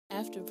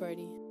After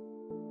party.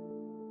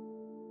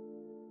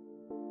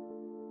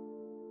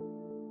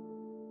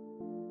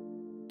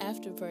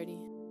 After party.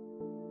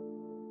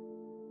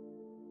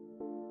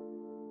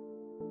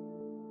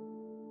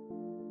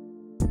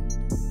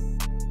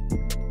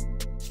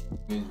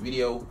 In this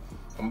video, I'm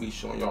gonna be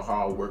showing y'all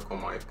how I work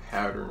on my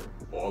pattern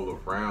all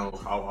around,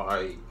 how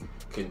I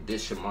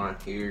condition my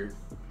hair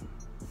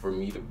for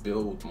me to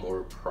build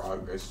more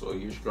progress. So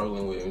if you're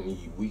struggling with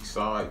any weak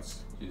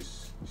sides,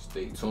 just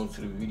stay tuned to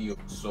the video.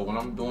 So when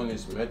I'm doing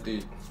this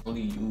method,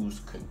 only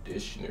use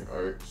conditioner,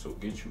 alright? So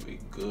get you a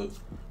good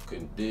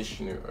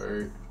conditioner,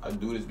 alright? I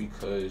do this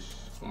because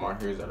when my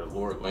hair is at a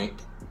lower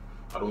length,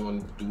 I don't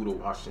want to do the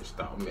washing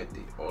style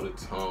method all the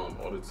time.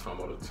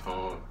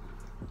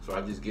 So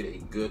I just get a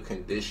good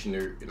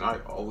conditioner, and I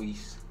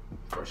always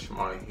brush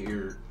my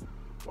hair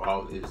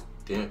while it's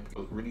damp.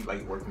 I really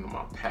like working on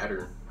my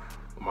pattern.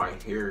 My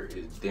hair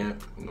is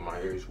damp, my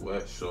hair is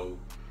wet, so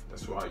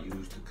that's why I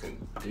use the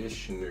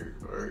conditioner.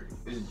 Or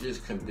it's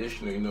just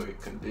conditioner,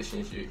 it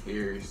conditions your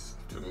hair.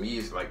 To me,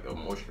 it's like a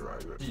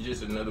moisturizer. It's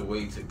just another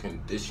way to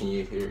condition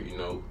your hair,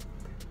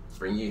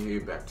 bring your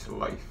hair back to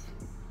life,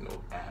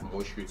 add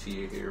moisture to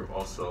your hair.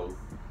 Also,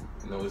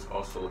 it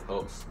also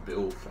helps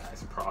build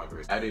fast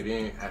progress. Add it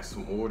in, add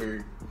some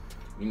water,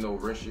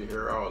 rinse your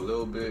hair out a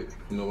little bit,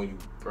 when you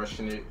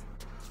brushing it,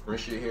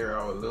 rinse your hair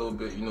out a little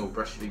bit,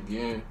 brush it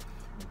again,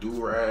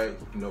 do-rag,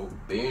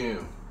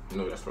 bam,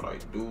 that's what I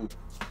do.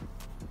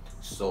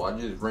 So I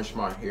just rinse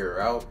my hair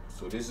out.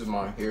 So this is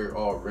my hair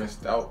all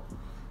rinsed out,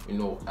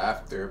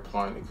 after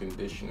applying the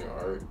conditioner,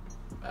 alright?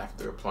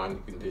 After applying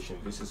the conditioner,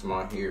 this is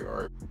my hair,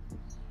 alright?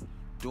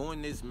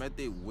 Doing this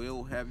method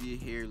will have your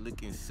hair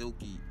looking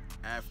silky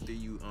after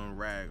you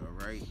unrag,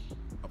 alright?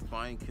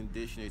 Applying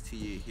conditioner to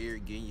your hair,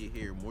 getting your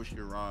hair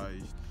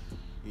moisturized,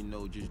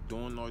 just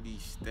doing all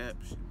these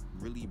steps,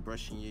 really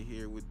brushing your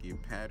hair with your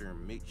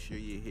pattern. Make sure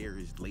your hair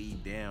is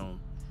laid down,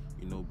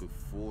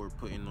 before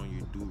putting on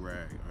your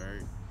do-rag,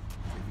 alright?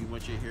 If you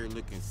want your hair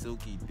looking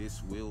silky,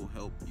 this will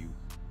help you.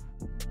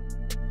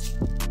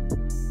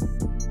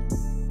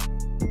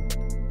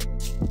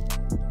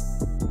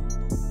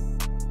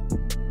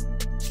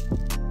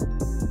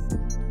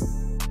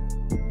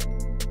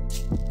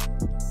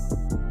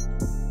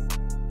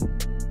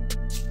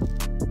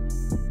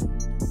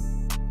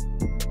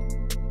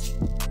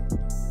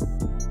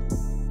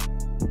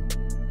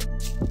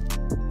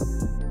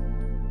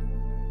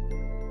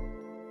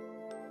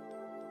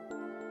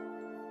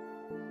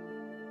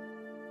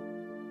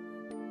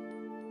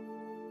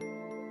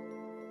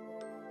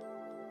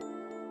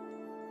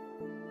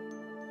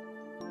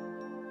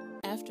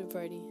 After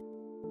party.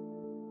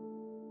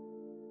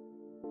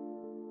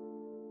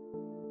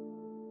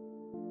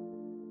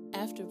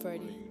 After party.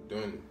 When you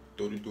done,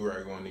 throw the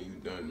do-rag on and you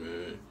done,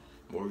 man.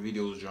 More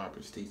videos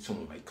dropping. Stay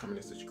tuned, like, comment,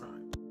 and subscribe.